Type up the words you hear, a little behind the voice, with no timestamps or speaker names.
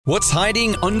What's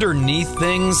hiding underneath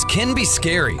things can be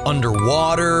scary.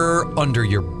 Underwater, under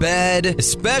your bed,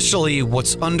 especially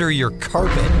what's under your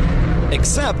carpet.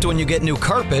 Except when you get new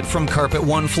carpet from Carpet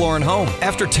One Floor & Home.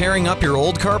 After tearing up your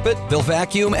old carpet, they'll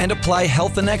vacuum and apply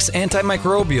Health Annex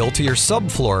antimicrobial to your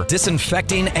subfloor,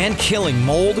 disinfecting and killing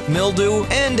mold, mildew,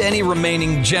 and any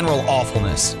remaining general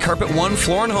awfulness. Carpet One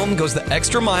Floor & Home goes the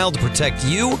extra mile to protect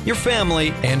you, your family,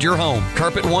 and your home.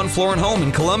 Carpet One Floor & Home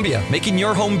in Columbia, making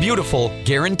your home beautiful,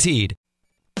 guaranteed.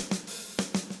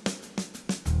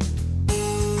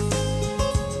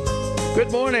 Good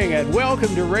morning and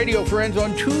welcome to Radio Friends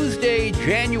on Tuesday,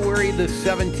 January the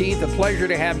 17th. A pleasure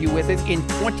to have you with us in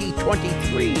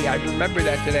 2023. I remember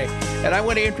that today. And I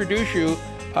want to introduce you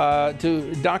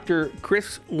to Dr.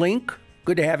 Chris Link.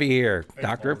 Good to have you here,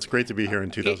 Doctor. It's great to be here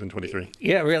in 2023.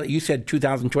 Yeah, really. You said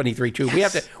 2023 too.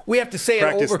 Yes. We have to say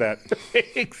Practice it over. that.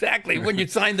 Exactly. When you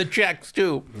sign the checks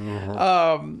too.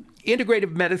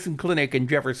 Integrative Medicine Clinic in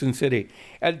Jefferson City.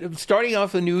 And starting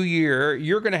off the new year,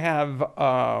 you're going to have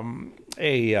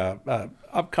a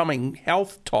upcoming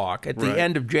health talk at the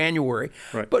end of January.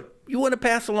 Right. But you want to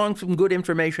pass along some good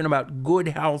information about good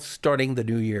health starting the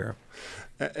new year.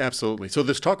 Absolutely. So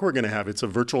this talk we're going to have, it's a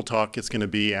virtual talk. It's going to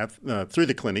be at, through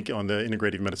the clinic on the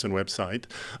Integrative Medicine website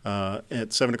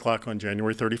at 7 o'clock on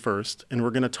January 31st. And we're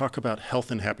going to talk about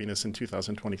health and happiness in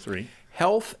 2023.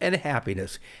 Health and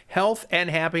happiness. Health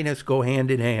and happiness go hand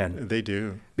in hand. They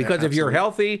do. Because if you're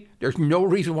healthy, there's no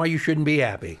reason why you shouldn't be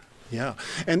happy. Yeah.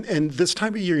 And this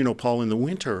time of year, you know, Paul, in the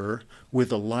winter, with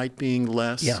the light being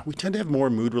less, we tend to have more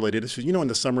mood-related issues. You know, in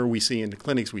the summer, we see in the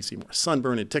clinics, we see more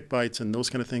sunburn and tick bites and those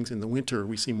kind of things. In the winter,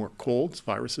 we see more colds,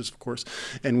 viruses, of course,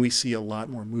 and we see a lot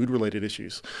more mood-related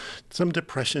issues. Some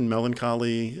depression,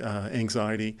 melancholy,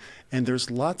 anxiety, and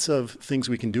there's lots of things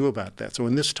we can do about that. So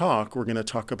in this talk, we're going to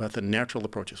talk about the natural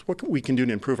approaches. What we can do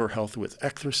to improve our health with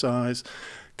exercise,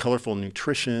 colorful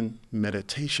nutrition,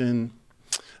 meditation,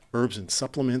 herbs and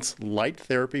supplements, light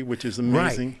therapy, which is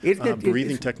amazing,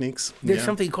 breathing techniques. There's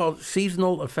something called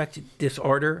seasonal affective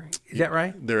disorder. Is that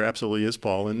right? There absolutely is,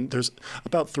 Paul. And there's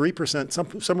about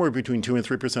 3%, somewhere between 2 and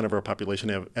 3% of our population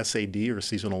have SAD, or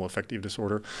seasonal affective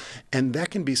disorder. And that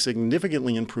can be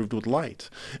significantly improved with light.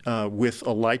 With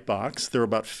a light box, they're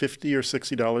about $50 or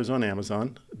 $60 on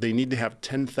Amazon. They need to have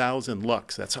 10,000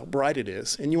 lux. That's how bright it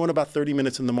is. And you want about 30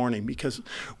 minutes in the morning, because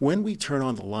when we turn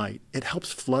on the light, it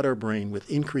helps flood our brain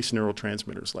with increased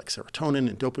neurotransmitters like serotonin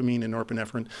and dopamine and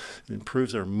norepinephrine. It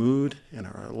improves our mood and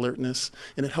our alertness,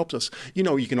 and it helps us. You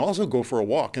know, you can also go for a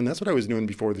walk, and that's what I was doing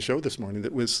before the show this morning.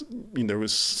 That was, you know, there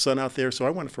was sun out there, so I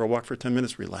went for a walk for 10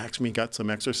 minutes, relaxed me, got some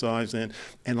exercise in,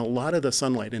 and a lot of the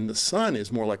sunlight. And the sun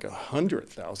is more like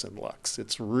 100,000 lux.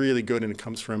 It's really good, and it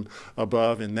comes from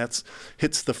above, and that's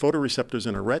hits the photoreceptors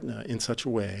in our retina in such a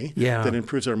way that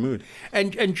improves our mood.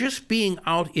 And just being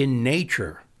out in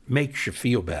nature makes you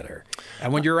feel better.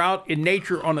 And when you're out in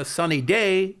nature on a sunny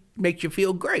day, it makes you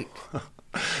feel great.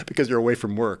 Because you're away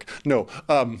from work. No.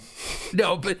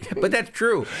 No, but that's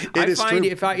true. I find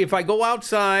if I go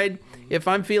outside, if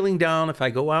I'm feeling down, if I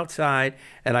go outside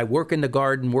and I work in the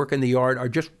garden, work in the yard, or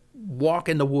just walk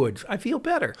in the woods, I feel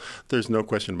better. There's no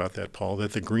question about that, Paul,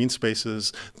 that the green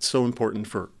spaces are so important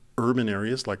for urban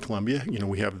areas like Columbia. You know,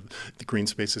 we have the green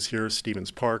spaces here,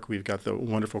 Stevens Park. We've got the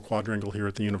wonderful quadrangle here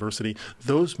at the university.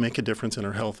 Those make a difference in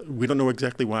our health. We don't know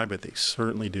exactly why, but they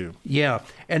certainly do. Yeah.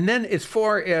 And then as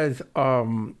far as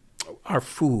our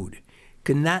food,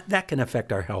 that can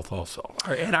affect our health also,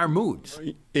 and our moods.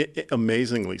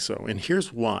 Amazingly so. And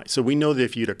here's why. So we know that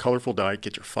if you eat a colorful diet,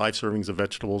 get your 5 servings of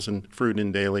vegetables and fruit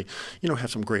in daily, you know, have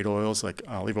some great oils like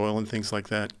olive oil and things like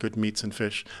that, good meats and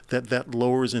fish, that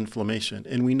lowers inflammation.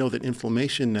 And we know that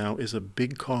inflammation now is a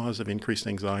big cause of increased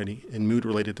anxiety and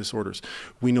mood-related disorders.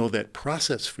 We know that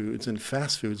processed foods and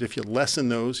fast foods, if you lessen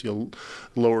those, you'll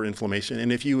lower inflammation.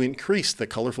 And if you increase the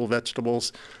colorful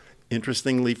vegetables,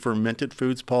 interestingly, fermented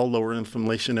foods, Paul, lower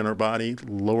inflammation in our body,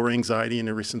 lower anxiety in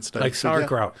a recent study. Like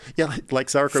sauerkraut. Yeah, like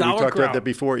sauerkraut. We talked about that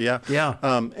before, yeah.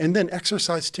 And then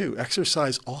exercise, too.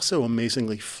 Exercise also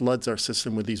amazingly floods our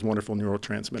system with these wonderful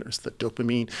neurotransmitters, the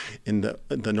dopamine and the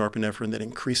norepinephrine that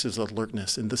increases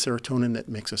alertness, and the serotonin that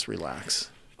makes us relax.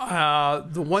 The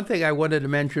one thing I wanted to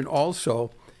mention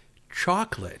also,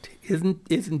 chocolate.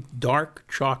 Isn't dark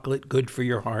chocolate good for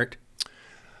your heart?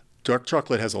 Dark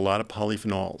chocolate has a lot of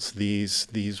polyphenols,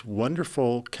 these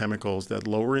wonderful chemicals that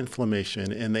lower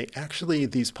inflammation, and they actually,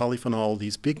 these polyphenol,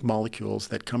 these big molecules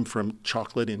that come from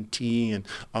chocolate and tea and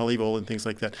olive oil and things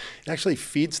like that, it actually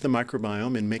feeds the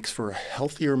microbiome and makes for a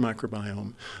healthier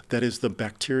microbiome. That is the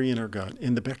bacteria in our gut.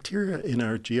 And the bacteria in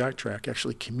our GI tract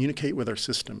actually communicate with our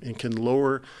system and can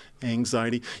lower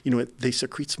anxiety. They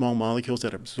secrete small molecules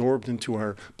that are absorbed into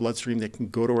our bloodstream that can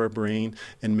go to our brain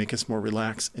and make us more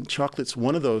relaxed. And chocolate's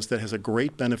one of those that has a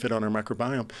great benefit on our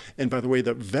microbiome. And by the way,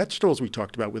 the vegetables we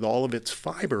talked about with all of its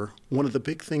fiber, one of the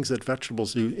big things that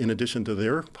vegetables do in addition to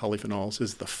their polyphenols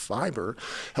is the fiber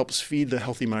helps feed the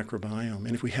healthy microbiome.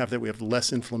 And if we have that, we have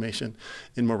less inflammation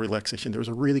and more relaxation. There was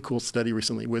a really cool study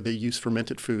recently where they used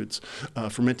fermented foods,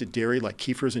 fermented dairy like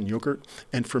kefirs and yogurt,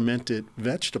 and fermented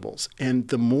vegetables. And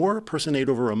the more a person ate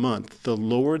over a month, the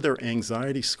lower their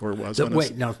anxiety score was.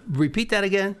 Wait, now repeat that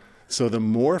again. So the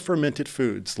more fermented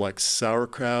foods like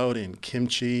sauerkraut and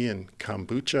kimchi and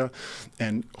kombucha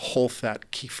and whole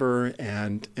fat kefir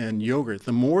and yogurt,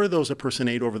 the more of those a person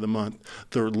ate over the month,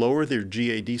 the lower their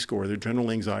GAD score, their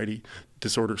general anxiety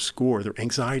disorder score, their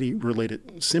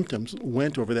anxiety-related symptoms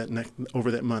went over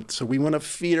that month. So we want to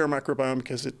feed our microbiome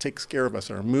because it takes care of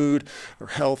us, our mood, our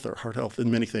health, our heart health,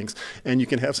 and many things. And you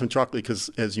can have some chocolate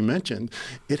because, as you mentioned,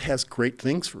 it has great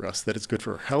things for us that it's good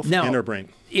for our health and our brain.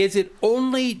 Is it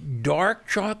only dark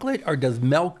chocolate, or does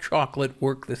milk chocolate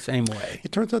work the same way?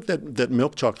 It turns out that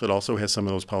milk chocolate also has some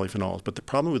of those polyphenols. But the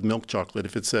problem with milk chocolate,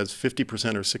 if it says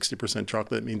 50% or 60%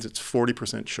 chocolate, it means it's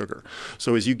 40% sugar.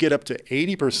 So as you get up to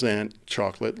 80%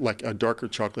 chocolate, like a darker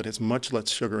chocolate, has much less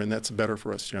sugar, and that's better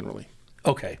for us generally.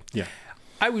 Okay. Yeah.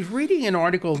 I was reading an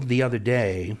article the other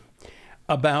day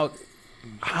about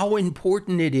how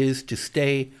important it is to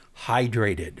stay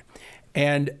hydrated.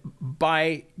 And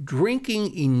by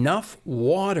drinking enough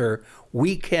water,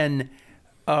 we can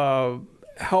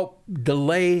help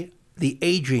delay the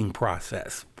aging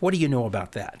process. What do you know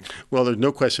about that? Well, there's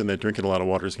no question that drinking a lot of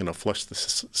water is going to flush the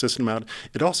system out.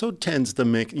 It also tends to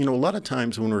make, a lot of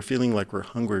times when we're feeling like we're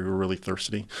hungry, we're really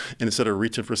thirsty. And instead of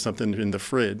reaching for something in the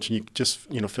fridge, you just,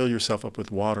 fill yourself up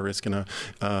with water. It's going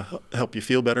to help you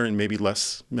feel better and maybe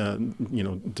less,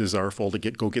 desireful to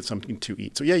go get something to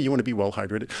eat. So yeah, you want to be well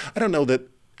hydrated.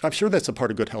 I'm sure that's a part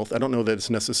of good health. I don't know that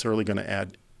it's necessarily going to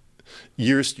add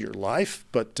years to your life,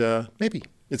 but maybe.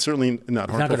 It's certainly not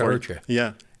harmful. It's not going to hurt you.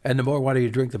 Yeah. And the more water you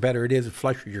drink, the better it is. It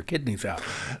flushes your kidneys out.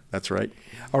 That's right.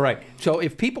 All right. So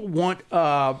if people want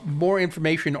more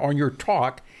information on your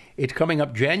talk, it's coming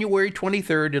up January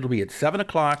 23rd. It'll be at 7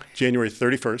 o'clock. January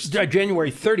 31st.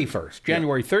 January 31st.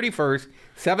 January 31st,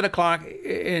 7 o'clock.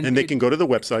 And they can go to the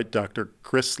website,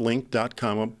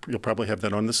 drchrislink.com. You'll probably have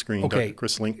that on the screen, okay.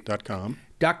 drchrislink.com.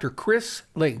 Dr. Chris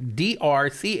Link,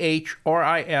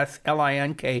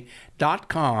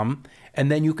 drchrislink.com. And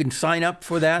then you can sign up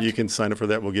for that? You can sign up for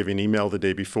that. We'll give you an email the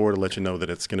day before to let you know that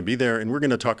it's going to be there. And we're going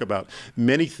to talk about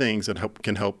many things that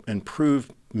can help improve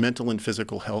mental and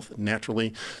physical health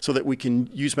naturally so that we can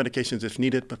use medications if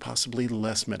needed, but possibly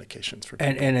less medications for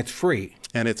people. And it's free.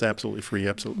 And it's absolutely free,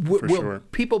 absolutely, for will sure.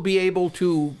 People be able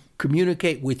to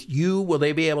communicate with you? Will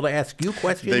they be able to ask you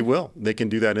questions? They will. They can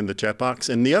do that in the chat box.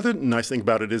 And the other nice thing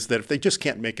about it is that if they just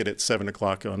can't make it at 7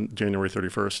 o'clock on January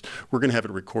 31st, we're going to have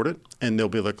it recorded, and they'll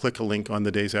be able to click a link on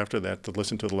the days after that to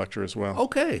listen to the lecture as well.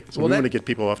 Okay. So we want to get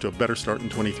people off to a better start in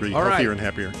 23, healthier and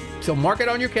happier. So mark it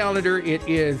on your calendar. It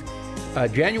is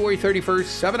January 31st,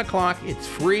 7 o'clock. It's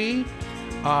free.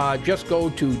 Just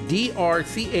go to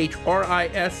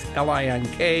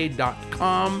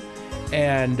drchrislink.com.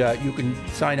 And you can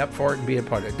sign up for it and be a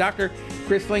part of it. Dr.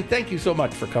 Chris Link, thank you so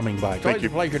much for coming by. It's always a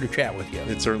pleasure to chat with you.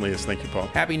 It certainly is. Thank you, Paul.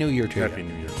 Happy New Year to you. Happy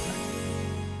New Year.